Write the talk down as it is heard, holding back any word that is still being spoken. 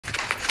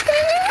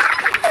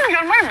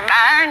You're my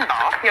man,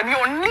 dog. You're the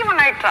only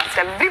one I trust.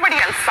 Everybody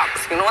else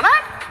sucks. You know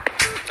that?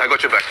 I got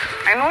your back.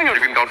 I know you.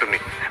 You can count on me.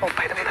 Oh,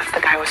 by the way, that's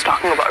the guy I was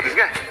talking about. This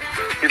guy?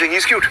 You think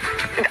he's cute?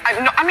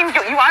 I mean,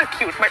 you are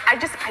cute, but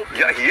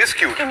Yeah, he is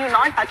cute. Can you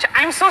not touch it?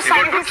 I'm so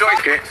sorry. You got good choice.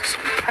 Okay.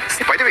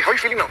 By the way, how are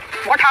you feeling now?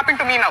 What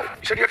happened to me now?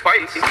 You said you had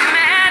piles. Since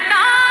that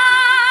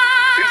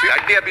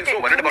day, I've been so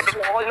worried about it.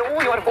 Did you swallow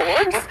your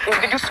words?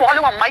 Did you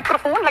swallow a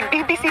microphone like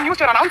BBC News?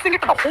 You're announcing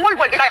it to the whole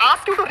world. Did I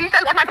ask you to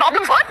retell what my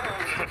problems were?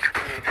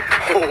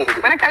 Oh.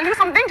 When I tell you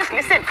something, just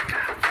listen.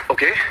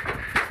 Okay.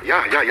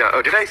 Yeah.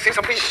 Did I say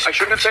something I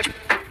shouldn't have said?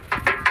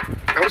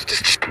 I was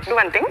just... Do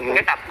one thing.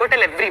 Get up. Go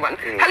tell everyone.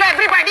 Hello,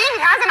 everybody. He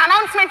has an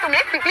announcement to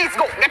make. Please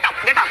go. Get up.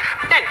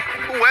 Tell.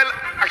 Well,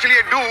 actually,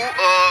 I do.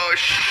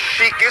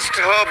 She kissed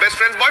her best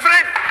friend's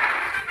boyfriend.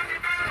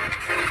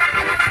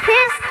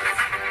 He's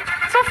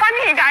so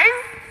funny, guys.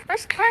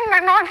 Best friend,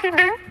 I know he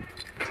did.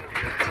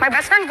 My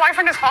best friend's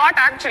boyfriend is hot,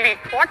 actually.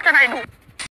 What can I do?